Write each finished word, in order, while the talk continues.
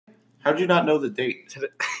How'd you not know the date?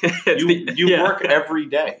 It's You work every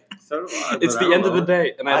day. So do I, It's the end of the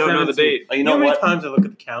day, and I don't know the date. You know how many what? times I look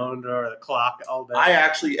at the calendar or the clock all day? I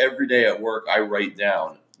actually every day at work I write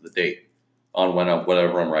down the date on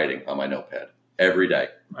whatever I'm writing on my notepad every day.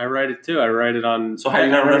 I write it too. I write it on. So how do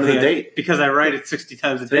you not remember the date? Because I write it 60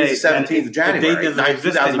 times a day. Today's the 17th of January, The date doesn't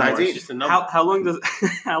exist anymore. 2019. It's just a number.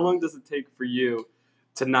 How long does it take for you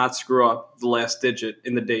to not screw up the last digit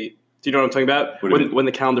in the date? Do you know what I'm talking about? What do you mean? When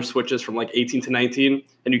the calendar switches from like 18 to 19,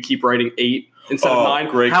 and you keep writing 8 instead of 9.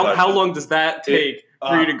 Great How question. long does that take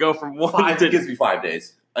for you to go from one? It gives me 5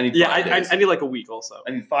 days. I need 5 days. I need like a week also.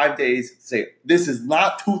 I need 5 days to say, this is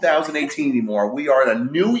not 2018 anymore. We are in a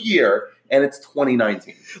new year, and it's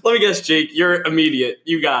 2019. Let me guess, Jake. You're immediate.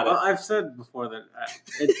 You got Well, I've said before that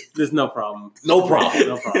there's no problem. No problem.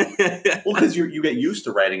 No problem. it. Well, because you get used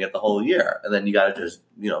to writing it the whole year, and then you got to just,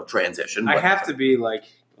 transition. I have to be like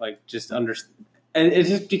just understand. And it's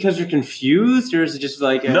just because you're confused, or is it just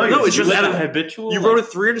like No, it's just like out of- habitual? You wrote it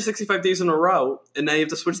 365 days in a row, and now you have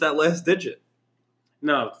to switch that last digit.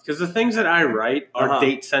 No, because the things that I write are Uh-huh.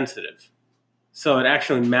 date sensitive, so it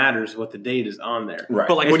actually matters what the date is on there. Right.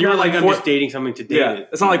 But like It's when you're not like I'm fourth- just dating something to date yeah, it.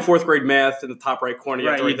 it's not like fourth grade math in the top right corner. You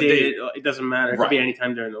have Right, to you write the date date. it doesn't matter. It could be Right. any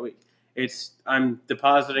time during the week. It's I'm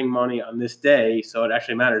depositing money on this day, so it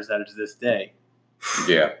actually matters that it's this day.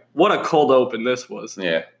 Yeah. What a cold open this was.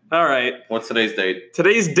 Yeah. All right. What's today's date?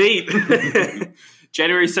 Today's date,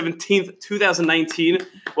 January 17th, 2019.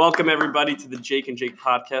 Welcome, everybody, to the Jake and Jake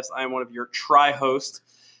podcast. I am one of your tri-hosts,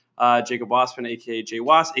 Jacob Wassman, a.k.a. Jay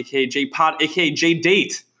Wass, a.k.a. Jay Pod, a.k.a. Jay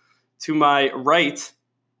Date. To my right,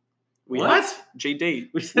 we What? have Jay Date.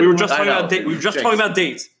 We said We were what? just I talking know. about date. We were just Jake's- talking about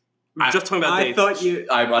dates. We were just talking about I dates. thought you.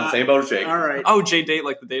 I'm on the same boat as Jake. All right. Oh, Jay Date,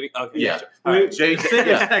 like the dating? Okay. Yeah. Gotcha. All right. Jake. Sit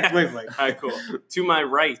Yeah. next wavelength. All right, cool. To my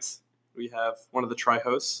right, we have one of the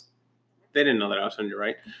tri-hosts. They didn't know that I was on your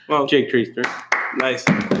right. Well, Jake Treester. nice.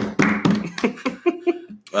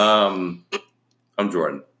 I'm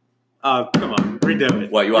Jordan. Oh, come on. Redo it.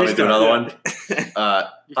 What, you want me to do another one? You could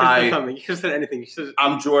have Hi. said something. You could have said anything. You should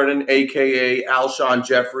I'm Jordan, a.k.a. Alshon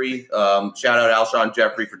Jeffrey. Shout out Alshon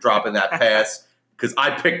Jeffrey for dropping that pass because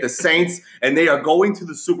I picked the Saints, and they are going to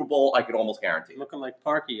the Super Bowl, I can almost guarantee. looking like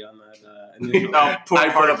Parky on that initial. No, Poor I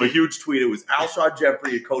put up Parky. a huge tweet. It was Alshon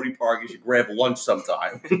Jeffrey and Cody Park. You should grab lunch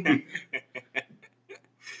sometime.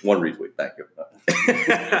 One retweet. Thank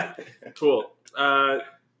you. Cool.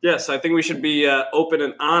 Yes, I think we should be open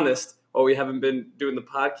and honest. Or we haven't been doing the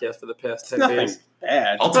podcast for the past 10 Nothing days.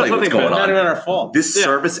 bad. I'll tell you what's Nothing going bad. Not on. even our fault. This Yeah.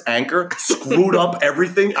 service anchor screwed up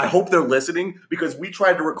everything. I hope they're listening because we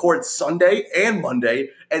tried to record Sunday and Monday,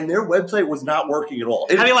 and their website was not working at all.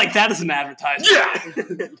 How do you like that as an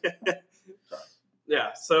advertisement? Yeah. Yeah.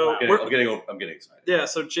 So I'm getting excited. yeah.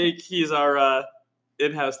 So Jake, he's our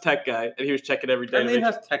in-house tech guy, and he was checking every day. I to mean, make-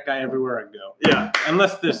 that's tech guy everywhere I go. yeah.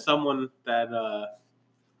 Unless there's someone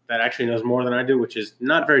that actually knows more than I do, which is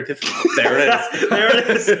not very difficult. There it is. There it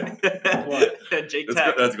is. What? Yeah, Jake That's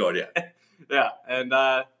Tech. good. That's good. Yeah. Yeah. And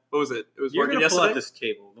what was it? It was You're working gonna pull out yesterday. this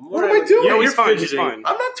cable. The more What am I doing? No, You're he's fine. He's fidgeting. fine.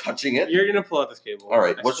 I'm not touching it. You're gonna pull out this cable. All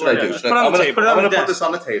right. What should swear I to do? God. Should Put it on I'm the gonna table. Put it on the put desk. this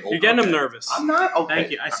on the table. You're getting him Okay. nervous. I'm not. Okay.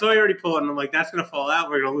 Thank you. I saw you already pull it, and I'm like, that's gonna fall out.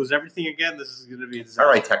 We're gonna lose everything again. This is gonna be a disaster. All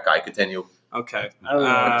right, tech guy, continue. Okay. I don't know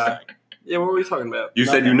what I'm saying. Yeah. What were we talking about? You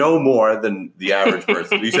said you know more than the average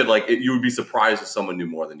person. You said you would be surprised if someone knew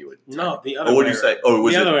more than you would. No, the other Or way what did you say? Oh,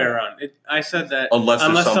 was the it? other way around. I said that Unless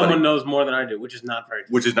there's somebody- someone knows more than I do, which is not very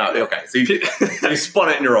Which is not okay. So you spun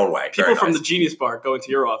it in your own way. People Very from nice. the Genius Bar go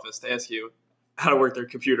into your office to ask you how to work their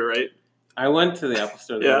computer, right? I went to the Apple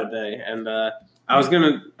Store the Yeah. other day, and I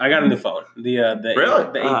got a new phone, the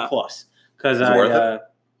Really? 8 Uh-huh. Plus, because Is it worth it?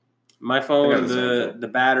 my I got phone, the same phone. the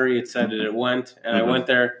battery, it said that it went, and I Mhm. went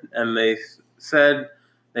there, and they said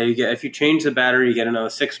that if you change the battery, you get another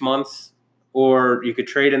 6 months, or you could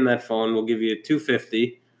trade in that phone. We'll give you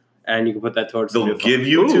 $250, and you can put that towards the They'll new phone. give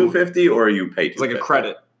you Ooh. $250 or you pay $250? It's like a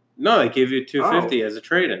credit. No, they give you $250 as a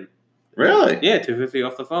trade-in. Really? Yeah, $250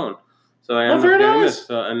 off the phone. So I Oh, ended very up getting nice. this.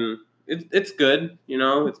 So, and it's good. You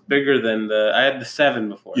know, it's bigger than I had the 7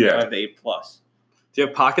 before. Yeah. I have the 8 Plus. Do you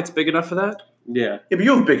have pockets big enough for that? Yeah. Yeah, but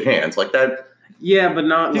you have big hands like that. Yeah, but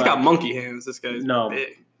not He's like, got monkey hands. This guy's No.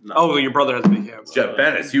 big. no. Oh, your brother has big hands. Jeff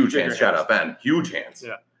Ben has huge Bigger hands. Shout hands. out Ben, huge hands.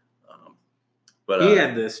 Yeah. But He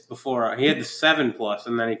had this before. He had the 7 Plus,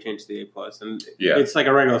 and then he changed to the 8 Plus, and Yeah. it's like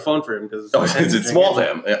a regular phone for him because it's small to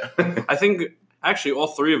him. Yeah. I think actually all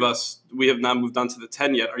three of us we have not moved on to the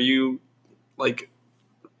 10 yet. Are you like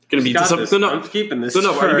going to be disappointed? I'm keeping this.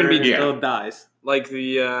 No, are you gonna be- until it dies? Like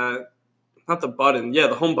the not the button. Yeah,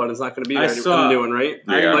 the home button is not going to be I there in saw- the new one, right?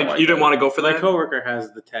 Yeah, I don't like like you didn't that. want to go for My that. coworker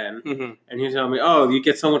has the 10, Mhm. and he was telling me, "Oh, you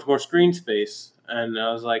get so much more screen space," and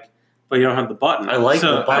I was like, but you don't have the button. I like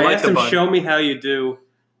so the button. I I like asked the him, button. show me how you do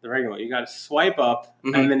the regular one. You got to swipe up,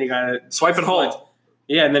 Mhm. and then you got to Swipe and hold.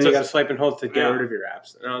 Yeah, and then So you got to swipe and hold to get Yeah. rid of your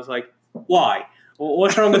apps. And I was like, why? Well,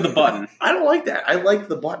 what's wrong with the button? I don't like that. I like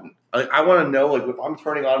the button. I want to know, like, if I'm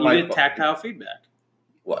turning on You my get phone- tactile feedback.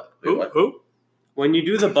 What? Who? Who? When you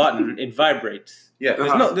do the button, it vibrates. Yeah.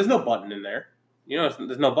 There's no button in there. You know,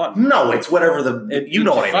 there's no button. No, it's whatever the It you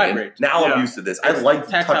know just what I mean. vibrates. Now Yeah. I'm used to this. I like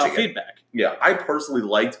Tactile touching it. feedback. Yeah, I personally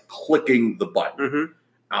liked clicking the button. Mm-hmm.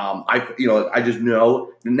 I just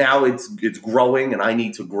know now it's growing, and I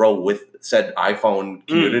need to grow with said iPhone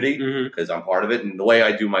community Mm-hmm. because I'm part of it. And the way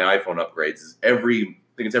I do my iPhone upgrades is every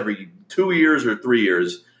 2 years or 3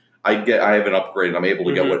 years, I have an upgrade, and I'm able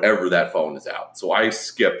to get Mhm. whatever that phone is out. So I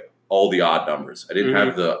skip all the odd numbers. I didn't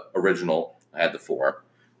have the original. I had the 4.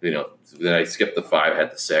 So then I skipped the 5. I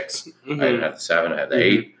had the 6. Mm-hmm. I didn't have the 7. I had the Mhm.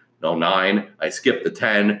 8. No 9. I skipped the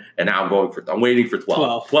 10, and now I'm waiting for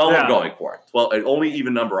 12. 12 Yeah. I'm going for. 12. Only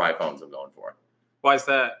even number iPhones I'm going for. Why is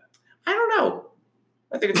that? I don't know.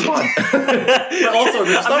 I think it's fun. But also,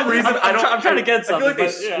 there's some reason I don't. I'm trying to get I feel something. like they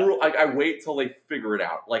but, yeah. screw. I wait till they figure it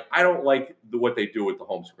out. Like I don't like what they do with the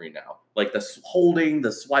home screen now. Like the holding,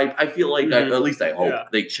 the swipe. I feel like Mhm. at least I hope Yeah.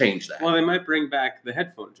 they change that. Well, they might bring back the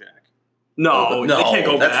headphone jack. No, they can't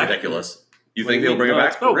go that's back. ridiculous. You What think do you they'll bring mean? it No,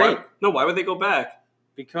 back? it's No, Great. why would they go back?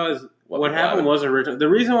 Because What what happened was the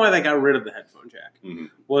reason why they got rid of the headphone jack Mhm.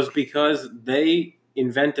 was because they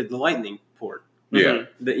invented the lightning port. Yeah.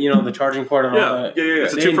 The charging port and all that. Yeah.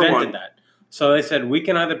 It's a They 2 for invented 1. that. So they said we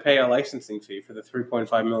can either pay a licensing fee for the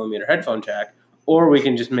 3.5 millimeter headphone jack, or we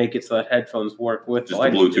can just make it so that headphones work with Just the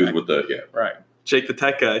lightning Bluetooth jack. with the Right. Jake the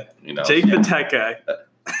tech guy. you know. Jake the tech guy.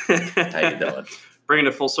 How you doing? Bringing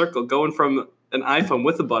it full circle, going from an iPhone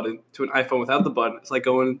with a button to an iPhone without the button. It's like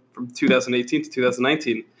going from 2018 to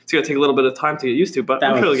 2019. It's going to take a little bit of time to get used to, but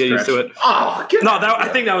That I'm sure was they'll a get used to stretch. it. Oh, I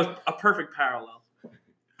think that was a perfect parallel.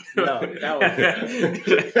 No, that was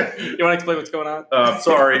You want to explain what's going on?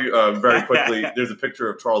 Sorry, very quickly. There's a picture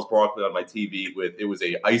of Charles Barkley on my TV it was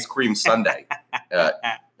a ice cream sundae.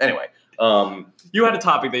 Anyway, You had a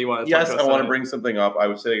topic that you wanted to yes, talk I about. want to bring something up. I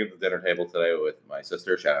was sitting at the dinner table today with my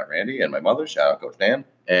sister, shout out Randy, and my mother, shout out Coach Dan,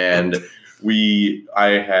 and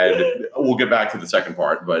we'll get back to the second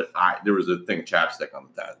part, but there was a thing of chapstick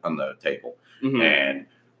on the table, Mhm. and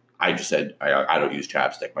I just said I don't use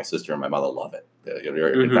chapstick. My sister and my mother love it. They're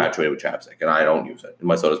Mhm. infatuated with chapstick, and I don't use it.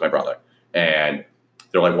 And so does my brother. And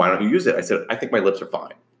they're like, "Why don't you use it?" I said, "I think my lips are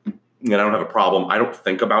fine, and I don't have a problem. I don't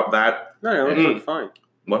think about that." no, your lips Mhm. look fine.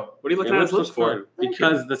 What? What are you looking Your at his lips look for? fine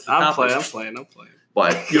because this is the I'm topic. playing.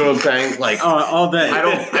 But you know what I'm saying? Like, All day.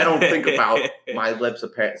 I don't think about my lips.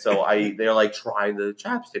 So they're like, "Try the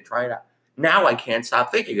chapstick. Try it out." Now I can't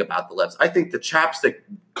stop thinking about the lips. I think the chapstick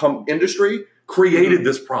industry created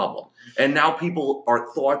this problem, and now people are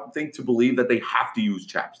think to believe that they have to use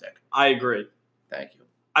chapstick. I agree. Thank you.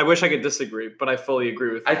 I wish I could disagree, but I fully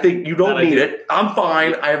agree with you. I think you don't That need idea. it. I'm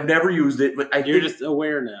fine. I have never used it, but You're just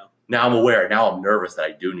aware now. now I'm aware. Now I'm nervous that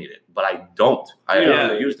I do need it, but I don't. I Yeah.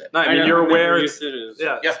 haven't used it. No, I mean, know, you're I've never aware. used it as-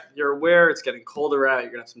 Yeah, you're aware it's getting colder out.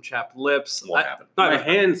 You're gonna have some chapped lips. Won't happen. No, My I-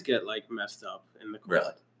 hands get like messed up in the cold.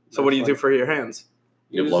 Really? so what do you do for your hands?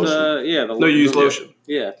 You have Use, lotion. yeah, No, you use lotion.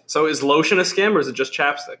 Yeah. So is lotion a scam or is it just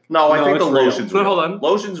chapstick? No, I No, think the it's real. lotion's No, real. hold on.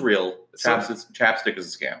 Lotion's real. So- Chapstick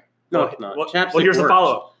is a scam. No, Well, it's not. well, Chapstick well, here's the works.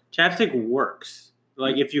 follow-up. Chapstick works.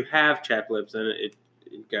 Like if you have chapped lips, then it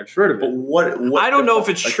gets rid of But it. what I don't know if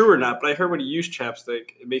the it's fuck- true or not, but I heard when you use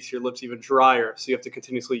chapstick, it makes your lips even drier, so you have to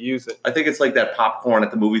continuously use it. I think it's like that popcorn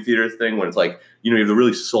at the movie theater thing when it's like, you have the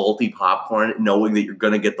really salty popcorn knowing that you're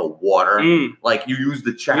going to get the water. Mm. Like you use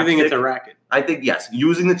the chapstick. You think it's a racket? I think, yes,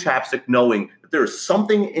 using the chapstick knowing that there is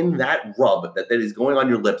something in that rub that is going on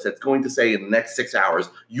your lips that's going to say in the next 6 hours,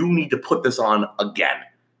 you need to put this on again.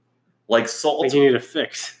 Like salt. Like you need a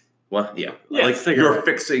fix. Well, yeah. Yeah, like cigarette. you're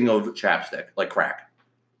fixing of chapstick, like crack.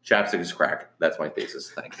 Chapstick is crack. That's my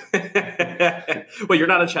thesis. Thank you. Well, you're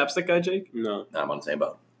not a chapstick guy, Jake? No. I'm on the same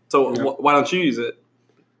boat. So No. why don't you use it?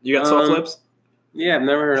 You got soft Um, lips? Yeah, I've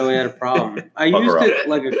never really had a problem. I Fuck used her it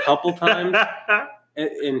like a couple times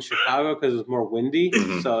in Chicago because it was more windy,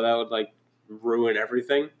 Mhm. so that would like ruin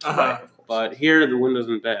everything. Uh-huh. Right, of course. But here the wind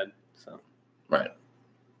isn't bad. So Right.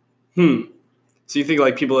 So you think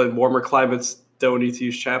like people in warmer climates don't need to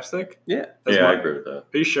use chapstick? yeah, That's Yeah, I why- agree with that.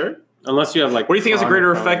 Are you sure? unless you have like. What do you think has a chronic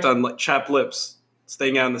greater problems. effect on like chapped lips?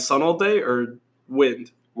 Staying out in the sun all day or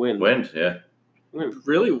wind? Wind. Wind, yeah. Wind.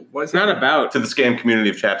 Really? Why is It's not about To the scam community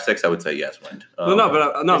of chapsticks, I would say yes, wind. No,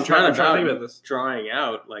 but I'm It's trying not to think about this. drying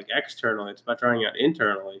out like externally. It's about drying out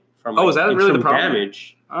internally from. Oh, is that it's really the from problem?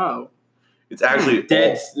 Damage. Oh, It's actually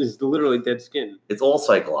Dead is literally dead skin. it's all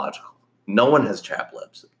psychological. No one has chapped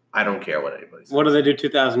lips. I don't care what anybody says. What did they do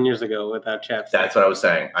 2,000 years ago without chapstick? That's what I was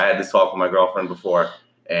saying. I had this talk with my girlfriend before,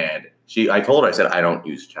 and I told her, I said, I don't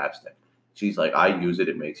use chapstick. She's like, I use it.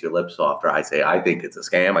 It makes your lips softer. I say, I think it's a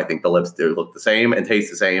scam. I think the lips do look the same and taste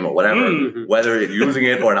the same or whatever, whether you're using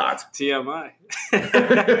it or not. TMI.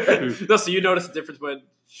 No, so you notice a difference when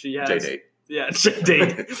she has J-date. Yeah,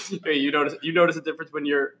 J-date. Wait, you notice a difference when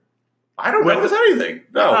you're I don't notice anything.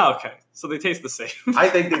 No. Oh, okay. So they taste the same. I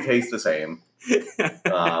think they taste the same.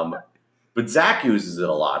 But Zach uses it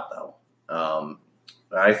a lot, though.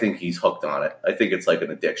 I think he's hooked on it. I think it's like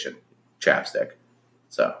an addiction, chapstick.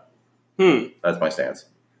 So that's my stance.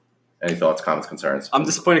 Any thoughts, comments, concerns? I'm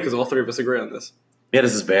disappointed because all three of us agree on this. Yeah,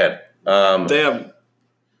 this is bad. Damn.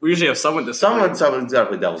 We usually have someone disagree. Someone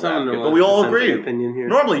definitely devil's advocate, but we all agree. Opinion here.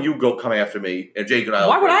 Normally, you come after me, and Jake and I.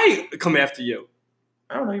 Why would I come after you?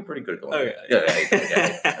 I don't know. You're pretty good at going. Okay.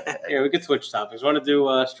 Yeah. Yeah, we could switch topics. Want to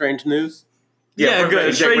do strange news? Yeah,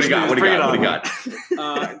 good. Jake, what do you got? Strange What do you news, got? What do you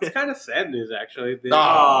bring got? It's kind of sad news, actually.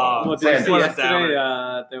 Oh, yesterday,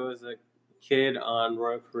 sad. there was a kid on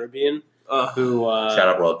Royal Caribbean Ugh. who Shout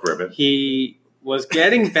out Royal Caribbean. he was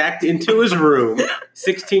getting back into his room,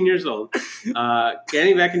 16 years old,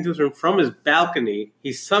 getting back into his room from his balcony.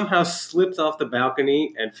 He somehow slipped off the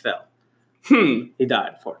balcony and fell. He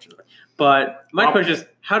died, fortunately. But my question is,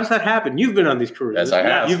 how does that happen? You've been on these cruises. Yes, I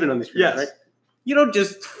have. You've been on these cruises, Yes. right? You don't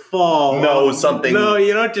just fall. No, something. No,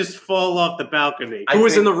 you don't just fall off the balcony. I Who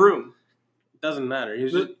was think- in the room? Doesn't matter. He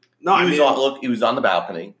was just, No, I He was mean, he was on the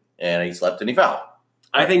balcony, and he slept and he fell.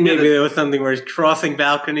 I think maybe there was something where he's crossing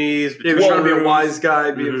balconies. he was trying to be a rooms. wise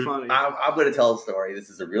guy, being Mhm. funny. I'm going to tell a story. This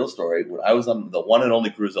is a real story. When I was on the one and only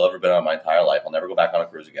cruise I've ever been on my entire life. I'll never go back on a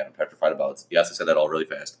cruise again. I'm petrified of boats. Yes, I said that all really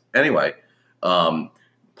fast. Anyway,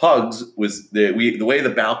 Pugs was the way the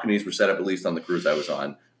balconies were set up, at least on the cruise I was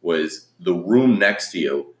on, was the room next to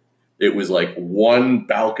you. It was like one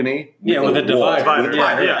balcony. Yeah, with a wall, divider. with a Yeah,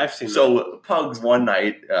 divider. yeah, I've seen that. So Pugs one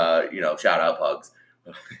night, shout out Pugs,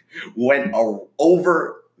 went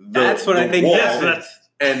over That's what the I think. wall That's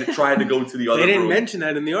and tried to go to the other they didn't room. mention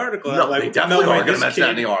that in the article. No, Like, they definitely no, aren't going this to mention that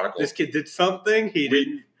in kid- the article. This kid did something. He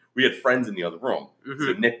didn't. We had friends in the other room, Mhm.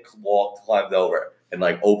 so Nick climbed over and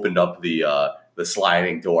like opened up the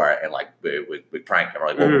sliding door and like we pranked him or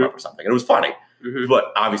like opened him up or something. And it was funny, Mhm.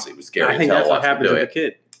 but obviously it was scary. I think to that's what watch him happened do to the it.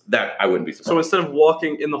 kid. That I wouldn't be surprised. So instead of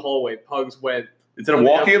walking in the hallway, Pugs went. Instead of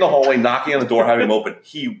walking in the hallway, knocking on the door, having him open,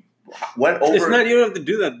 he went over. It's not. You don't have to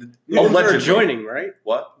do that. The rooms are Allegedly. adjoining, right?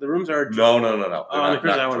 What? The rooms are. No. Oh, on the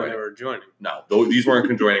cruise I went, they were adjoining. No, these weren't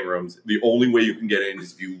conjoining rooms. The only way you can get in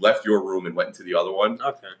is if you left your room and went into the other one,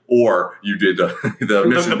 Okay. or you did the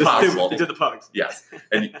Mission Impossible. He did the Pugs. Yes,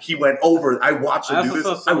 and he went over. I watched him I do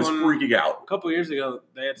also this. saw I was someone- freaking out. A couple of years ago,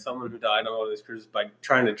 they had someone who died on one of these cruises by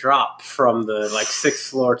trying to drop from the 6th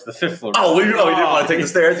floor to the 5th floor. Oh, he didn't want to take the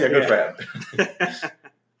stairs. Yeah, good for him.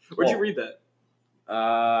 Where'd you read that?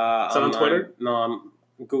 Is it on Twitter? No, on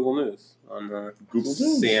Google News, on Google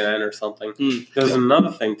News. CNN or something. Mm. There's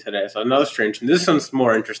another thing today, so another strange thing. This one's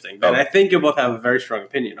more interesting, and Oh. I think you both have a very strong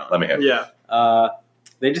opinion on. Let me have. Yeah.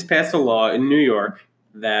 They just passed a law in New York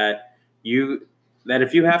that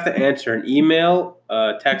if you have to answer an email,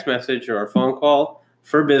 a text message, or a phone call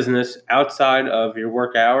for business outside of your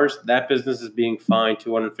work hours, that business is being fined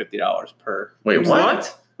 $250 per. Wait,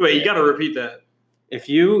 what? Wait, you got to repeat that. If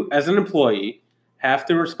you, as an employee, have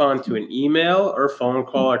to respond to an email or phone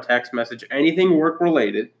call or text message, anything work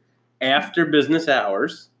related, after business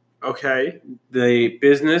hours, Okay. the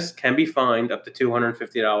business can be fined up to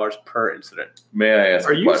 $250 per incident. May I ask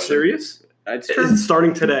Are a you question? serious? It's It's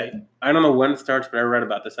starting today. I don't know when it starts, but I read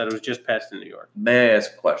about this, that it was just passed in New York. May I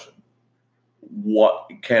ask a question? What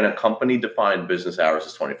can a company define business hours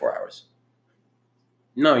as 24 hours?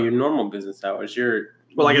 No, your normal business hours.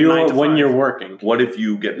 Well, like a 9 to when 5. you're working. What if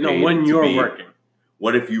you get paid No, when to you're be- working.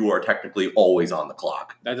 What if you are technically always on the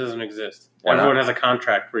clock? That doesn't exist. Why not? Everyone has a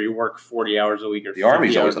contract where you work 40 hours a week or The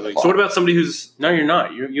Army's 50 always hours on a the week. clock. So what about somebody who's No, you're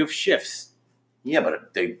not. You have shifts. Yeah, but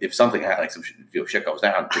if something happens, if shit goes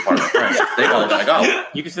down, you're part of the friends. They all gotta go.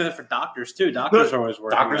 You can say that for doctors too. Doctors are always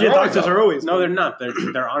working. Doctors yeah, are always doctors on. are always No, they're not.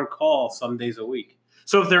 They're on call some days a week.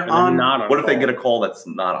 So if they're And they're on, not on What if they call. get a call that's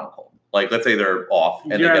not on call? Like, let's say they're off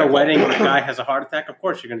and You're they at get a call. wedding and a guy has a heart attack. Of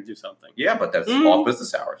course, you're going to do something. Yeah, but that's Mm. off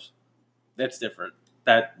business hours. That's different.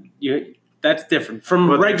 That's different from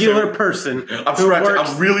What a they regular person I'm who stretching. works,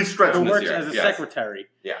 I'm really who stretching this works here. as a Yes. secretary.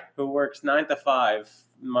 Yeah. Who works 9 to 5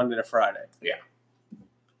 Monday to Friday.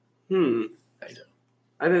 I do.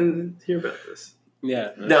 I didn't hear about this.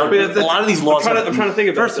 Yeah. Now, But that's- a lot of these laws. I'm trying to think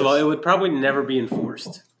about First of all, this. it would probably never be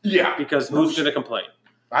enforced yeah. because who's going to complain?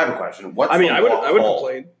 I have a question. What's I mean, the I would law called?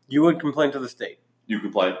 complain. You would complain to the state. You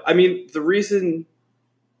complain. I mean, the reason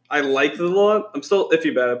I like the law. I'm still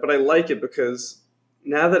iffy about it, but I like it because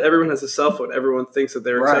now that everyone has a cell phone, everyone thinks that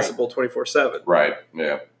they're Right. accessible 24/7. Right.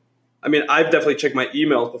 Yeah. I mean, I've definitely checked my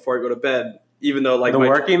emails before I go to bed, even though like the my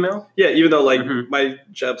work email? even though like Mhm. my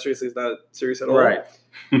job seriously is not serious at all. Right.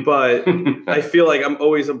 But I feel like I'm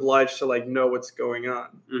always obliged to like know what's going on.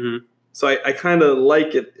 Mm-hmm. So I kind of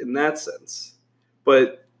like it in that sense.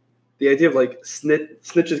 But the idea of like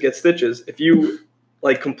snitches get stitches. If you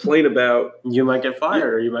like complain about You might get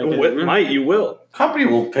fired, or you might get you will. Company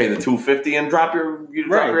will pay the $250 and drop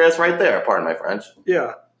your ass right there. Pardon my French.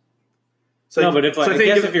 Yeah. So No, but if so like, I I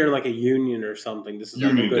think guess if you're in like a union or something, this is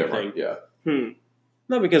like a good different. thing. Yeah.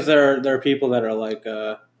 No, because there are people that are like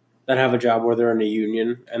that have a job where they're in a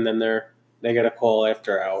union, and then they get a call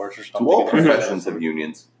after hours or Do something. all professions have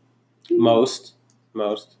unions? Most.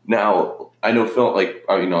 Now, I know film, like,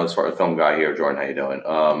 as far as film guy here, Jordan, how you doing?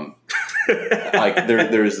 Like,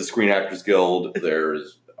 there's the Screen Actors Guild.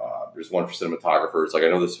 There's one for cinematographers. Like, I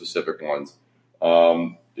know the specific ones.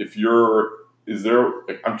 I'm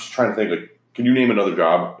just trying to think, like, can you name another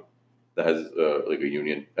job that has, like, a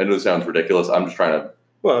union? I know this sounds ridiculous. I'm just trying to...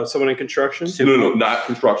 well, someone in construction? No, not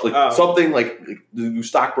construction. Like, Oh. something like do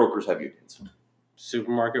stockbrokers have unions?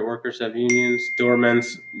 Supermarket workers have unions. Doormen.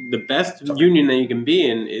 The best union that you can be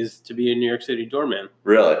in is to be a New York City doorman.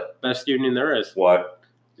 Really? Best union there is. Why?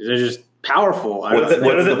 They're just powerful. What's They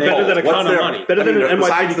better than a ton of money. Better than an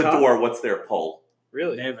besides NYPD the cop? door, what's their pull?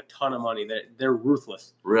 Really? They have a ton of money. They're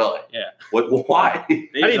ruthless. Really? Yeah. Why?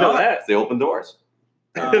 They How do you know are. that? They open doors.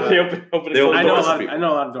 Uh, They open They open I know doors to I people.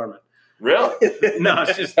 know a lot of doormen. Really? No,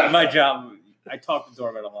 it's just my job. I talk to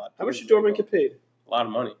doormen a lot. How much do doormen get paid? A lot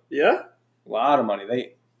of money. Yeah? A lot of money.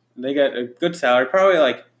 They get a good salary, probably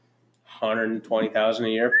like $120,000 a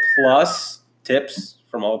year, plus tips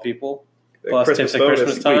from all people, plus Christmas tips at bonus.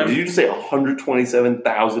 Christmas Wait, time. did you just say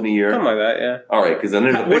 $127,000 a year? Something like that, yeah. All right, because then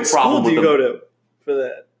there's a big What school problem do with you them. go to for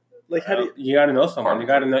that? Like, how do you... You got to know someone. You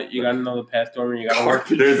got to know the past doorman. You got to work.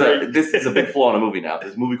 This is a big flaw in a movie now.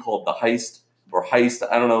 There's a movie called The Heist or Heist.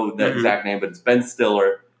 I don't know the Mhm. exact name, but it's Ben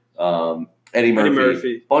Stiller, Eddie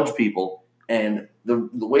Murphy, bunch of people, and the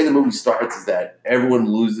way the movie starts is that everyone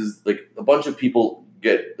loses. Like a bunch of people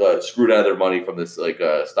get screwed out of their money from this like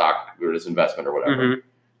stock or this investment or whatever. Mhm.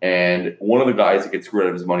 And one of the guys that gets screwed out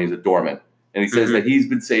of his money is a doorman, and he says Mhm. that he's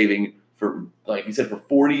been saving for like he said for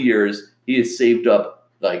 40 years. He has saved up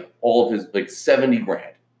like all of his like 70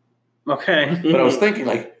 grand. Okay. But I was thinking,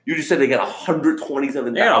 like, you just said they get They got a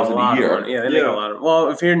 $127,000 lot a year. of money. Yeah, they make Yeah. a lot of. Well,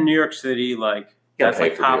 if you're in New York City, like You gotta that's pay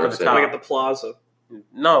like for top New of York the City. Like top. at the plaza.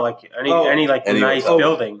 No, like any Oh. like Any nice hotel.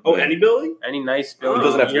 building. Oh, any building? Any nice It building.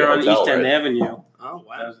 doesn't have to be You're a on hotel, East End right? Avenue. Oh,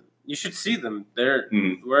 wow. You should see them. They're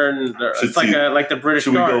Mhm. we're in. Should It's like see- like the British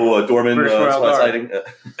Should we Guard. go Dorman British Royal Guard. sighting?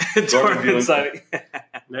 Dorman viewing. sighting.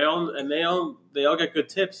 They all get good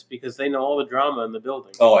tips because they know all the drama in the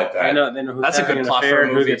building. Oh, They know who's That's a having good an plot for affair, a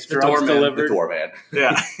who movie. gets The drugs doorman. the delivered. doorman.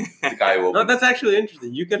 Yeah. The guy who No, opens. that's actually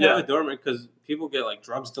interesting. You can Yeah. have a doorman because people get like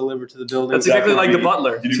drugs delivered to the building. That's exactly like The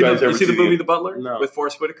Butler. Did you see guys the, ever see the see movie it? The Butler No. with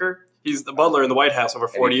Forrest Whitaker? He's the butler in the White House over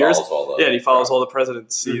And 40 he years. follows all the- Yeah, and he follows all the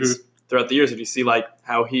presidencies throughout the years, and you see like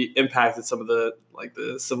how he impacted some of the like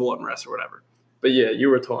the civil unrest or whatever. But yeah, you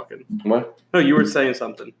were talking. What? No, you were saying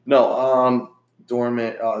something. No,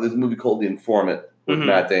 Dorman. There's a movie called The Informant with Mhm.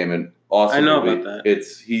 Matt Damon. Awesome. I know movie. about that.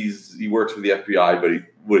 He works for the FBI, but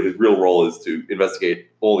what his real role is to investigate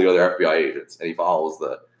all the other FBI agents, and he follows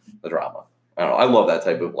the drama. I don't know. I love that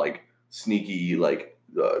type of like sneaky like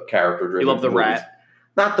character driven. You love the rat,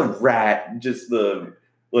 Not the rat, just the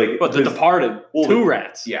like. but The just- Departed. well, Two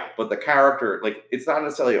rats. Yeah, but the character, like, it's not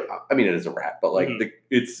necessarily. I mean, it is a rat, but like, Mhm.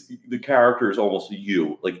 the character is almost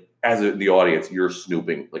you. Like, as the audience, you're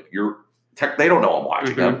snooping. Like, they don't know I'm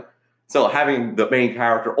watching them. So having the main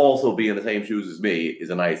character also be in the same shoes as me is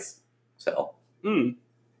a nice sell. Mm.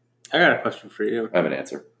 I got a question for you. I have an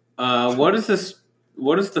answer. What is this?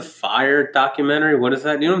 What is the Fire documentary? What is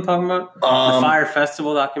that? You know what I'm talking about? The Fire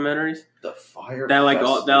Festival documentaries The Fire. that like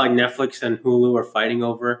Festival. Netflix and Hulu are fighting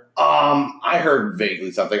over. I heard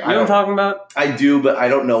vaguely something. You know what I'm talking about? I do, but I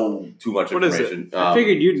don't know too much What is it? information. I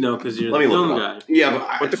figured you'd know because you're let the me look film it guy. up. Yeah, but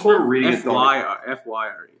What the I remember call? reading it.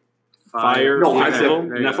 FYRE. Fire No, I Festival?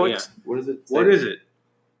 said- Netflix. Yeah. What is it? What is it?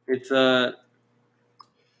 It's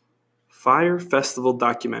Fire Festival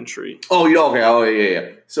documentary. Oh, yeah, okay. Oh, yeah.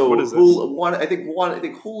 So What is this? I think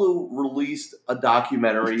Hulu released a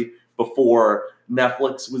documentary before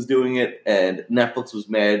Netflix was doing it, and Netflix was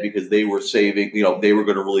mad because they were saving. They were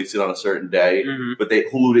going to release it on a certain day, but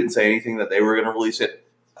Hulu didn't say anything that they were going to release it.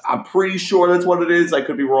 I'm pretty sure that's what it is. I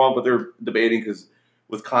could be wrong, but they're debating because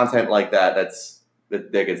with content like that, that's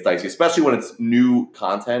that gets dicey, especially when it's new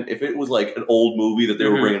content. If it was like an old movie that they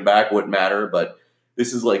were Mhm. bringing back, it wouldn't matter. But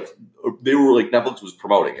this is like Netflix was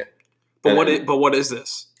promoting it. But And what is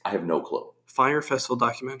this? I have no clue. Fire Festival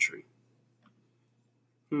documentary.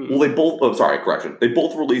 Well, they both. Oh, sorry, correction. They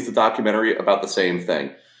both released a documentary about the same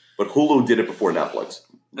thing, but Hulu did it before Netflix.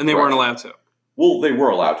 And they weren't allowed to. Well, they were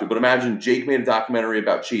allowed to, but imagine Jake made a documentary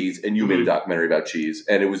about cheese, and you made a documentary about cheese,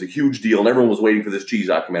 and it was a huge deal, and everyone was waiting for this cheese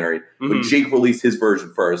documentary. But Jake released his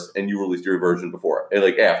version first, and you released your version before, and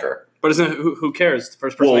like after. But isn't it, who cares? The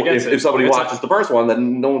first person Well, that gets it. if somebody It's watches the first one,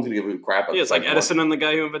 then no one's gonna give a crap about yeah, the it's like second Edison and the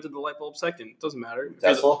guy who invented the light bulb second. It doesn't matter. one.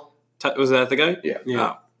 Tesla. Was that the guy? Yeah.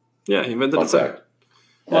 Yeah. Oh. Yeah, he invented Fun the second. fact.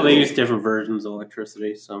 Well, they use different versions of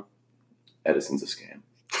electricity, so Edison's a scam.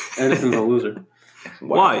 Edison's a loser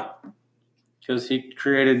Why? because he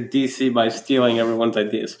created DC by stealing everyone's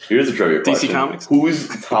ideas. Here's a trivia DC question. Comics? Who's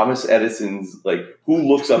Thomas Edison's, who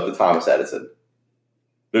looks up to Thomas Edison?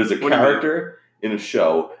 There's a What do you character in a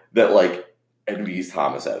show that, envies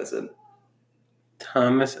Thomas Edison.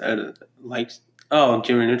 Thomas Edison likes. Oh,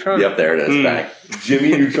 Jimmy Neutron. Yep, there it is, back. Jimmy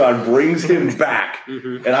Neutron brings him back.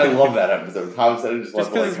 Mm-hmm. And I love that episode. Thomas Edison just Just wants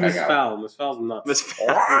to, because it's hang Miss out. Fowl. Miss Fowl's nuts. Miss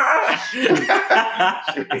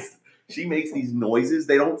she makes these noises.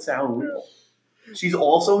 They don't sound real. She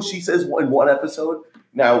says in one episode,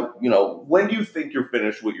 now, when do you think you're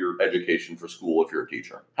finished with your education for school if you're a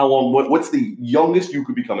teacher? How long, what's the youngest you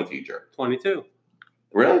could become a teacher? 22.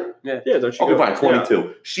 Really? Yeah, don't you Okay, go? fine, 22. Yeah.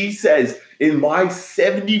 She says, in my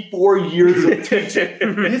 74 years of teaching,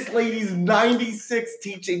 this lady's 96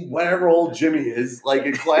 teaching whatever old Jimmy is,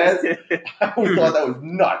 in class. I always thought that was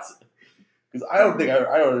nuts. Because I don't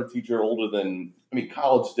know a teacher older than,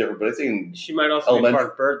 college is different, but I think She might also Elementary. be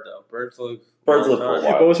part bird, though. Birds live for a long while.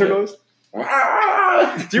 time. What was her noise?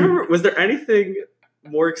 Ah! Do you remember? Was there anything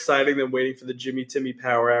more exciting than waiting for the Jimmy Timmy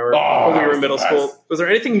Power Hour Oh, when we that were was in middle the school? best. Was there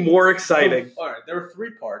anything more exciting? All right, there were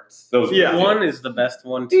 3 parts. Those Yeah. One is the best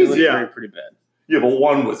one. 2 and Yeah. 3 are pretty bad. Yeah, but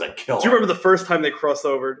one was a killer. Do you remember the first time they crossed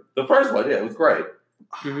over? The first one? Yeah, it was great.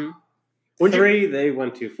 Mm-hmm. When'd you- 3, they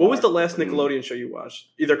went too far. What was the last Nickelodeon show you watched?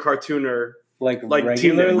 Either cartoon or like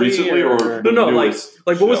regularly Recently or No, newest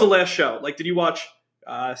what was show? the last show? Did you watch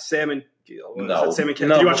Sam and No. Sam and Cat?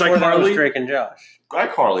 No, Did you watch before that was iCarly? Drake and Josh.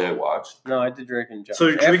 iCarly I watched. No, I did Drake and Josh. So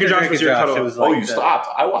Drake After and Josh was your cutoff. it was Oh, like you the- stopped.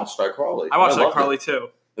 I watched iCarly. I watched loved iCarly it. too.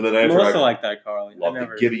 And then after Melissa I liked that Carly. loved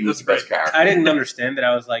never, it. Gibby was That's the best character. I didn't understand it.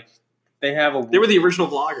 I was like, they have a. They were the original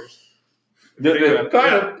vloggers. They're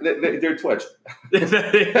kind of. They're Twitch. they were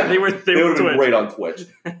They were would have been Twitch. great on Twitch.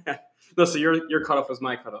 No, so your cutoff was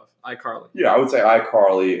my cutoff. iCarly. Yeah, I would say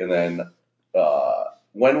iCarly, and then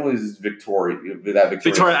when was Victoria?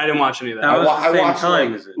 Victoria, I didn't watch any of that. That was the I same watched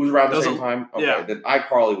time, like, is it? it was around That the was same a- time. Okay, yeah. then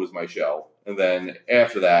iCarly was my show, and then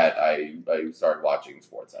after that, I started watching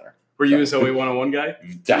SportsCenter. Were you a Zoe 101 guy?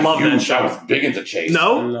 That Love that huge. show. I was big into Chase.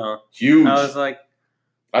 No? No. Huge. I was like,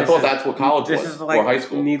 I this thought is- that's what college this was is like or high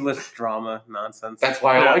school. needless drama nonsense. That's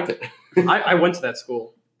why Yeah. I liked it. I went to that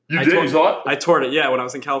school. You I did? told- You saw it? I toured it, yeah, when I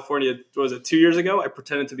was in California. What was it, 2 years ago? I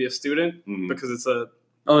pretended to be a student Mhm. because it's a...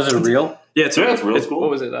 Oh, is it real? Yeah, it's, Yeah, it's real school. What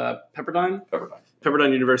was it, Pepperdine? Pepperdine.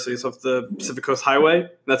 Pepperdine University. It's off the Pacific Coast Highway.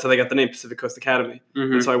 That's how they got the name Pacific Coast Academy.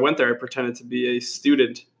 Mm-hmm. And so I went there. I pretended to be a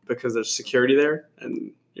student because there's security there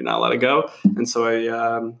and you're not allowed to go. And so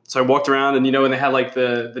I walked around, and when they had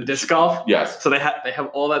the disc golf. Yes. So they have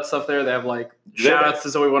all that stuff there. They have Yeah. shout outs to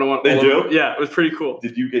Zoe 101. They all do? over. Yeah, it was pretty cool.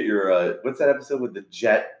 Did you get your what's that episode with the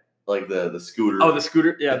jet, the scooter? Oh, the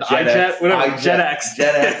scooter. Yeah, the Jet iJet, X. whatever. iJet. Jet X.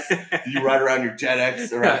 Jet X. Did you ride around your Jet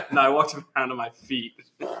X around? No, I walked around on my feet.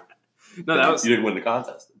 No, that was You didn't win the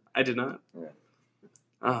contest. I did not. Yeah.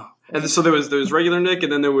 Oh, and so there was regular Nick,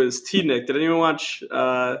 and then there was T Nick. Did anyone watch?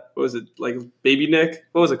 What was it, Baby Nick?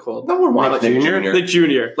 What was it called? No one watched Nick Junior? Jr. Nick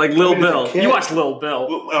Jr. Like Lil I mean, as a Bill. kid. You watched Lil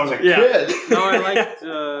Bill. When I was a Yeah. kid. No, I liked.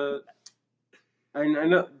 I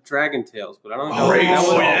know Dragon Tales, but I don't know. Great That was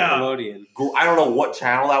show. Yeah. Nickelodeon. I don't know what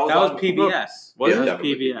channel that was. That was on. PBS. Was Yeah, it? That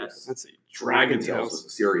definitely was PBS. Let's see. Dragon Tales was a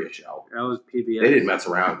serious show. That was PBS. They didn't mess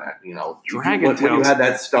around that, Dragon when you Tales. had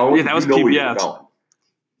that stone, Yeah, that was you know where you were PBS. going.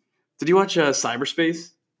 Did you watch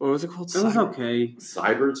Cyberspace? What was it called? It was Cyber- okay.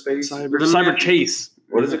 Cyberspace? Cyber Chase.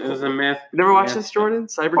 What is it It was a called? math. You never watched math- this, Jordan?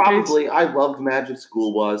 Cyber Chase? Probably. I loved Magic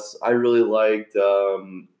School Bus. I really liked, not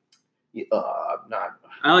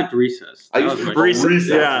I liked Recess. I That used was to my Recess, Recess.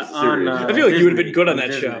 yeah. was a serious On, show. I feel like you would've been Disney. good on that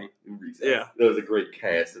Disney. show. Recess. Yeah. There was a great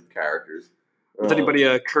cast of characters. Was anybody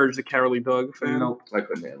a Courage the Cowardly Dog fan? Nope. I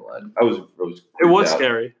couldn't handle that. I was It was creeped out.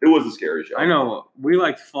 scary. It was a scary show. I know. We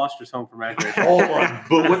liked Foster's Home for Imagination. Oh my!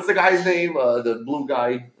 But what's the guy's name? The blue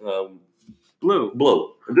guy. Blue.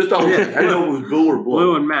 Blue. Just don't. Yeah. I didn't know it was Blue or Blue.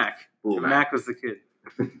 Blue and Mac. Blue. Mac was the kid.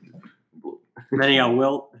 Blue. And then you got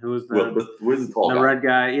Wilt, who was Where's the tall the guy? red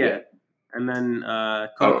guy. Yeah. And then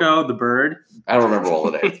Coco, the bird. I don't remember all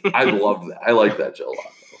the names. I loved that. I like that show a lot.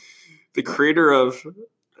 Though. The creator of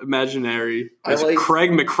Imaginary is like-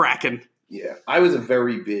 Craig McCracken. Yeah, I was a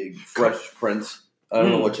very big Fresh Prince. I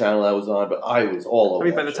don't know what channel that was on, but I was all over. I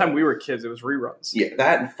mean, by the that time show. we were kids, it was reruns. Yeah,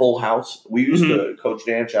 that and Full House. We used to, Coach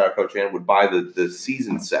Dan, shout out Coach Dan, would buy the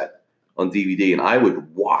season set on DVD, and I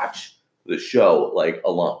would watch the show like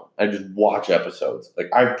alone. I just watch episodes. Like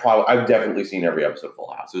I've definitely seen every episode of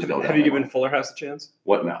Full House. There's no doubt. Have you given Fuller House a chance?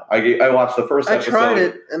 What now? I watched the first episode. I tried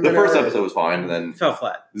it. And The then first episode was fine, and then Fell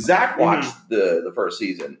flat. Zach watched the first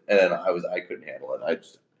season, and then I couldn't handle it.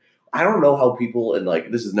 I don't know how people, and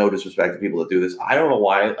like this is no disrespect to people that do this. I don't know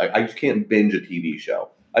why I just can't binge a TV show.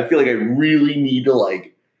 I feel like I really need to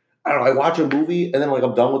I don't know. I watch a movie and then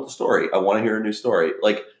I'm done with the story. I want to hear a new story.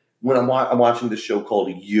 Like when I'm watching this show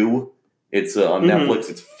called You. It's on Netflix.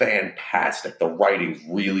 It's fantastic. The writing's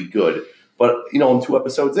really good. But I'm 2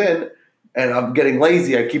 episodes in, and I'm getting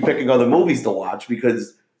lazy. I keep picking other movies to watch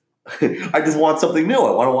because I just want something new.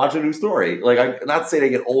 I want to watch a new story. I'm not saying I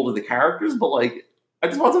get old of the characters, but I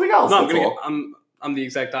just want something else. No, I'm the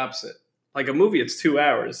exact opposite. Like a movie, it's 2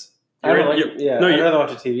 hours. I'd rather watch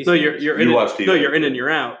a TV series. No, you're in. You watch TV. No, you're in and you're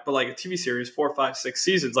out. But like a TV series, 4, 5, 6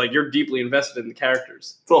 seasons, like you're deeply invested in the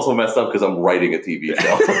characters. It's also messed up because I'm writing a TV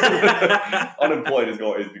show. Unemployed is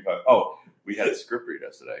because we had a script read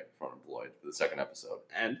yesterday for Unemployed for the 2nd episode.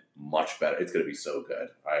 And much better. It's going to be so good.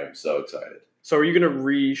 I am so excited. So are you going to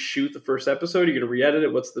reshoot the first episode? Are you going to re-edit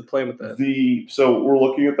it? What's the plan with that? So we're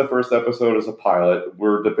looking at the first episode as a pilot.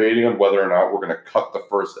 We're debating on whether or not we're going to cut the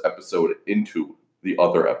first episode into the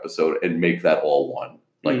other episode and make that all one,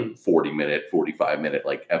 40-minute, 45-minute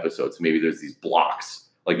episodes. Maybe there's these blocks,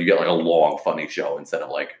 you get a long funny show instead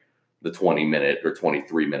of the 20-minute or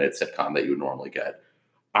 23-minute sitcom that you would normally get.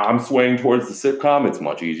 I'm swaying towards the sitcom. It's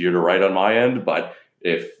much easier to write on my end, but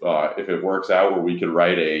if it works out where we could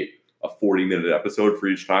write a 40-minute episode for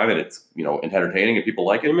each time and it's entertaining and people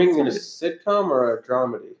like it, You're making it a sitcom or a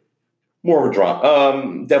dramedy? More of a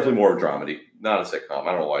drama. Definitely more of a dramedy. Not a sitcom.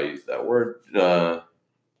 I don't know why I used that word. But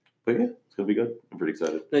yeah, it's going to be good. I'm pretty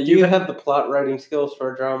excited. Now, you have the plot writing skills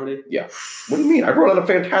for a dramedy? Yeah. What do you mean? I wrote out a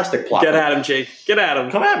fantastic plot. Get at him, Jake. Get at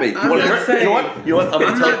him. Come at me. I'm not saying- You know what?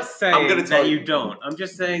 I'm not saying gonna tell that you. you don't. I'm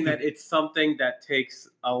just saying that it's something that takes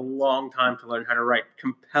a long time to learn how to write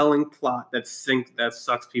compelling plot that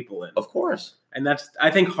sucks people in. Of course. And that's,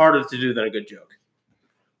 I think, harder to do than a good joke.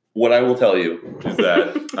 What I will tell you is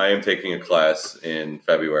that I am taking a class in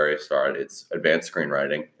February. It's advanced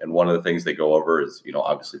screenwriting. And one of the things they go over is,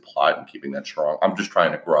 obviously plot and keeping that strong. I'm just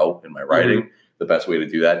trying to grow in my writing. The best way to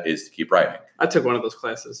do that is to keep writing. I took one of those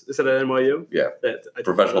classes. Is it at NYU? Yeah. I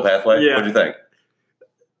Professional pathway? Yeah. What'd you think?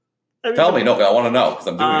 I mean, Tell me. No, I want to know because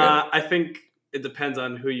I'm doing I think it depends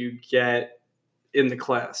on who you get in the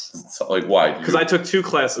class. it. So, why? Because I took 2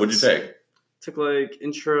 classes. What'd you take? Took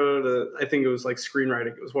intro to, I think it was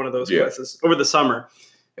screenwriting. It was one of those Yeah. classes over the summer.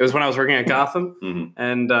 It was when I was working at Gotham, Mhm.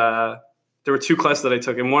 and there were 2 classes that I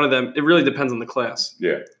took, and one of them, it really depends on the class.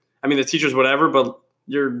 Yeah. I mean, the teacher's whatever, but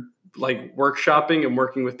you're workshopping and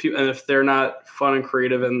working with people, and if they're not fun and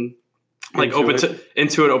creative and open to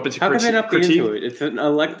How can they not be critique, into it? It's an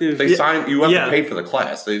elective. They sign. You have Yeah. to pay for the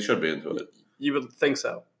class. They should be into it. you would think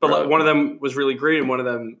so. But Really? one of them was really great, and one of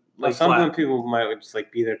them Sometimes flat. people might just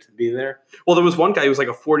be there to be there. Well, there was one guy who was a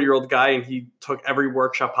 40-year-old guy, and he took every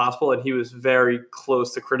workshop possible, and he was very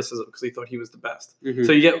close to criticism because he thought he was the best. Mhm.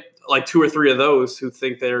 So you get 2 or 3 of those who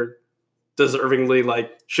think they're deservingly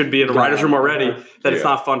should be in a writer's room already. That it's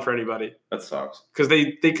Yeah. not fun for anybody That sucks. because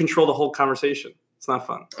they control the whole conversation. It's not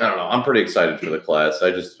fun. I don't know. I'm pretty excited for the class.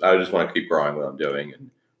 I just want to keep growing what I'm doing.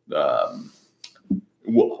 And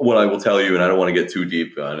what I will tell you, and I don't want to get too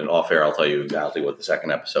deep on it, off air, I'll tell you exactly what the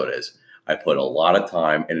 2nd episode is. I put a lot of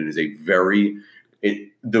time, and it is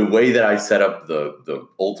the way that I set up the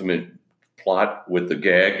ultimate plot with the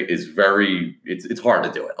gag is it's hard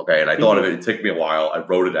to do it. Okay. And I thought of it. It took me a while. I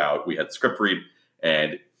wrote it out. We had the script read,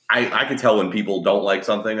 and I can tell when people don't like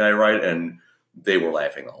something I write, and they were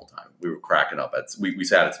laughing the whole time. We were cracking up. We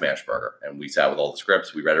sat at Smashburger, and we sat with all the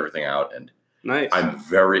scripts. We read everything out, and Nice.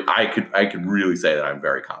 I could really say that I'm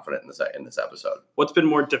very confident in this episode. What's been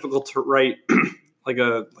more difficult to write, not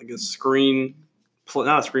a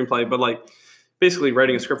screenplay, but basically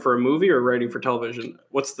writing a script for a movie or writing for television?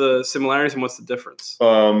 What's the similarities and what's the difference?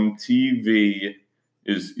 TV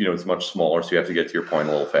is it's much smaller, so you have to get to your point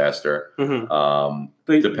a little faster. Mm-hmm.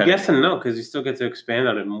 But Depend- yes and no, because you still get to expand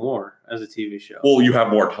on it more as a TV show. Well, you have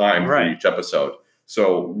more time for Right. each episode.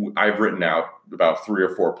 So I've written out about 3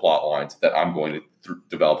 or 4 plot lines that I'm going to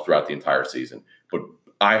develop throughout the entire season. But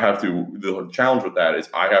the challenge with that is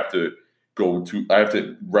I have to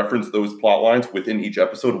reference those plot lines within each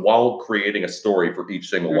episode while creating a story for each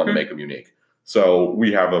single one to make them unique. So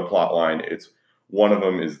we have a plot line. It's one of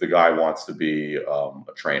them is the guy wants to be a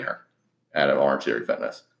trainer at an Orange Theory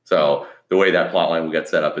Fitness. So the way that plot line will get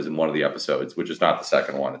set up is in one of the episodes, which is not the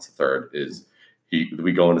second one, it's the third, is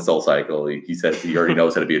we go into Soul Cycle. He says he already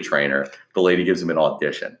knows how to be a trainer. The lady gives him an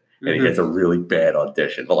audition, and he gets a really bad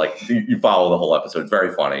audition. But like you follow the whole episode. It's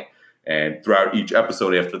very funny. And throughout each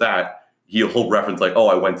episode after that, he'll reference like, oh,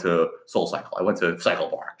 I went to Soul Cycle. I went to Cycle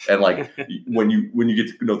Bar. And like when you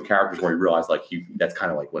get to know the characters more, you realize like that's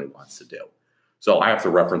kind of like what he wants to do. So I have to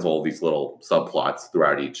reference all these little subplots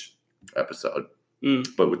throughout each episode.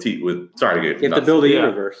 But sorry to get you have to build a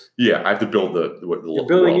universe. Yeah, I have to build the You're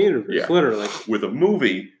building a universe, literally. With a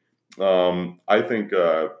movie, I think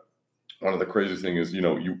one of the craziest things is,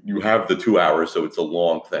 you have the 2 hours, so it's a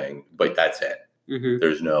long thing, but that's it. Mm-hmm.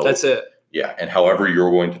 There's no... That's it. Yeah, and however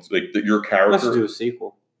you're going to... like your character... Let's do a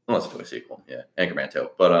sequel. Yeah. Anchorman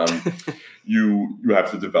 2. But you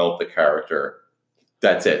have to develop the character.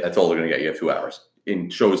 That's it. That's all they're going to get. You have 2 hours.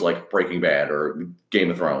 In shows like Breaking Bad or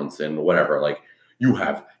Game of Thrones and whatever, like... You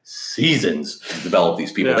have seasons to develop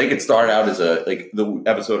these people. Yeah. They could start out as the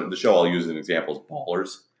episode of the show I'll use as an example is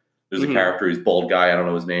Ballers. There's a character, he's a bald guy, I don't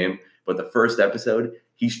know his name, but the first episode,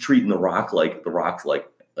 he's treating The Rock like The Rock's like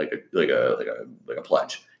a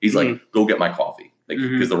pledge. He's like, go get my coffee.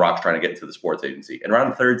 Because The Rock's trying to get into the sports agency. And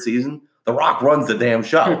around the third season, The Rock runs the damn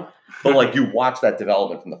show. But like you watch that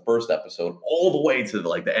development from the first episode all the way to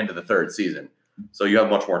the end of the third season. So you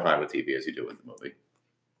have much more time with TV as you do with the movie.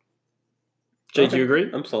 Jake, do you agree?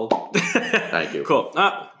 I'm sold. Thank you. Cool.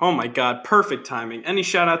 Oh my God, perfect timing. Any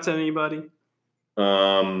shout out to anybody?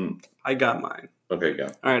 I got mine. Okay, go.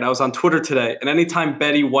 All right, I was on Twitter today, and anytime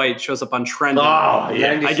Betty White shows up on trending,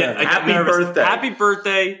 I get happy nervous. birthday. Happy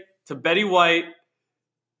birthday to Betty White.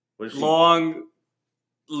 Long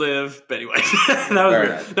live Betty White. That was weird.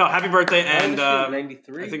 Nice. No, happy birthday and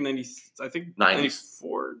 93. I think 90s.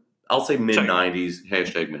 94. I'll say mid 90s.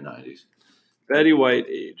 Hashtag mid 90s. Betty White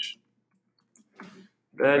age.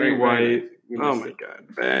 Betty White. Oh my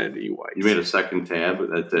God, Betty White. You made a second tab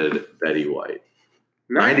that said Betty White.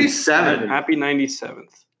 97. Happy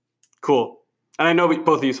 97th. Cool. And I know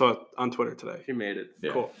both of you saw it on Twitter today. She made it.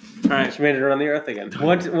 Yeah. Cool. All right. She made it around the earth again.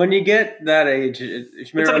 When you get that age, she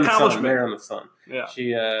made it around the sun. Made it around the sun. Yeah.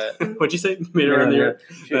 She. What'd you say? Made it around the earth.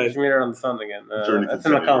 She made it around the sun again. That's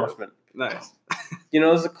an accomplishment. Nice.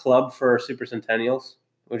 There's a club for super centennials,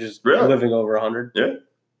 which is living over 100. Yeah.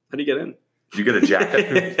 How do you get in? Did you get a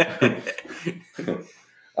jacket?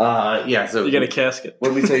 So you get a casket. What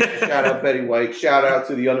did we say? Shout out Betty White. Shout out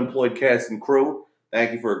to the unemployed cast and crew.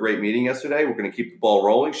 Thank you for a great meeting yesterday. We're going to keep the ball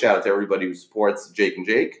rolling. Shout out to everybody who supports Jake and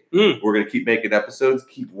Jake. We're going to keep making episodes,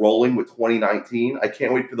 keep rolling with 2019. I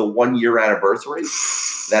can't wait for the 1 year anniversary.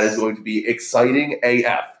 That is going to be exciting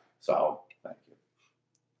AF. So, thank you.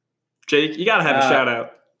 Jake, you got to have a shout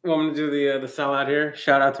out. Well, I'm going to do the sellout here.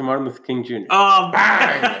 Shout out to Martin Luther King Jr.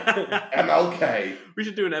 Bang! MLK. We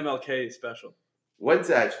should do an MLK special. When's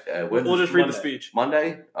that? We'll just read the speech.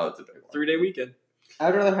 Monday? Oh, it's a big one. 3-day weekend.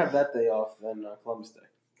 I'd rather have that day off than Columbus Day.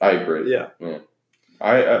 I agree. Yeah.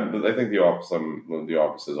 I think the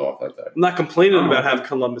office is off that day. I'm not complaining about having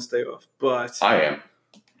Columbus Day off, but I am.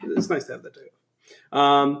 It's nice to have that day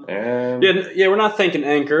off. We're not thanking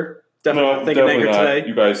Anchor. Definitely not thanking Anchor today.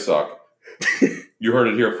 You guys suck. You heard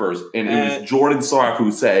it here first. And it was Jordan Sarf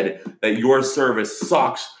who said that your service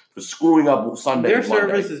sucks for screwing up Sunday Their and Monday.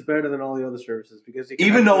 service is better than all the other services because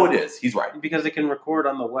even though it is, he's right. Because it can record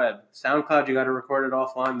on the web. SoundCloud, you got to record it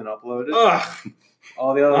offline, then upload it. Ugh.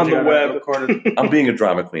 All the other on the web. Record it. I'm being a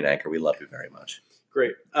drama queen, Anchor. We love you very much.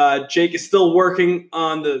 Great. Jake is still working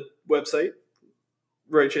on the website.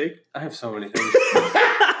 Right, Jake? I have so many things.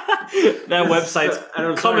 That website's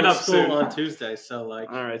coming up soon on Tuesday. So all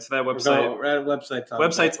right. So that website, we're at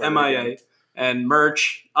website's MIA and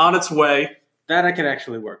merch on its way. That I can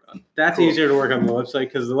actually work on. That's easier to work on the website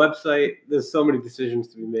because the website, there's so many decisions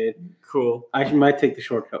to be made. Cool. I might take the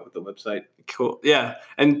shortcut with the website. Cool. Yeah.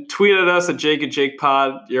 And tweet at us at Jake and Jake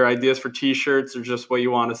Pod, your ideas for t-shirts or just what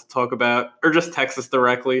you want us to talk about. Or just text us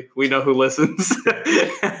directly. We know who listens.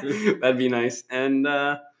 That'd be nice. And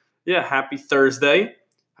happy Thursday.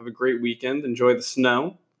 Have a great weekend. Enjoy the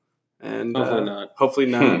snow. And hopefully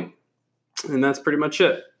not. And that's pretty much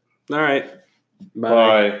it. All right.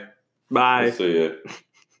 Bye. Bye. We'll see you.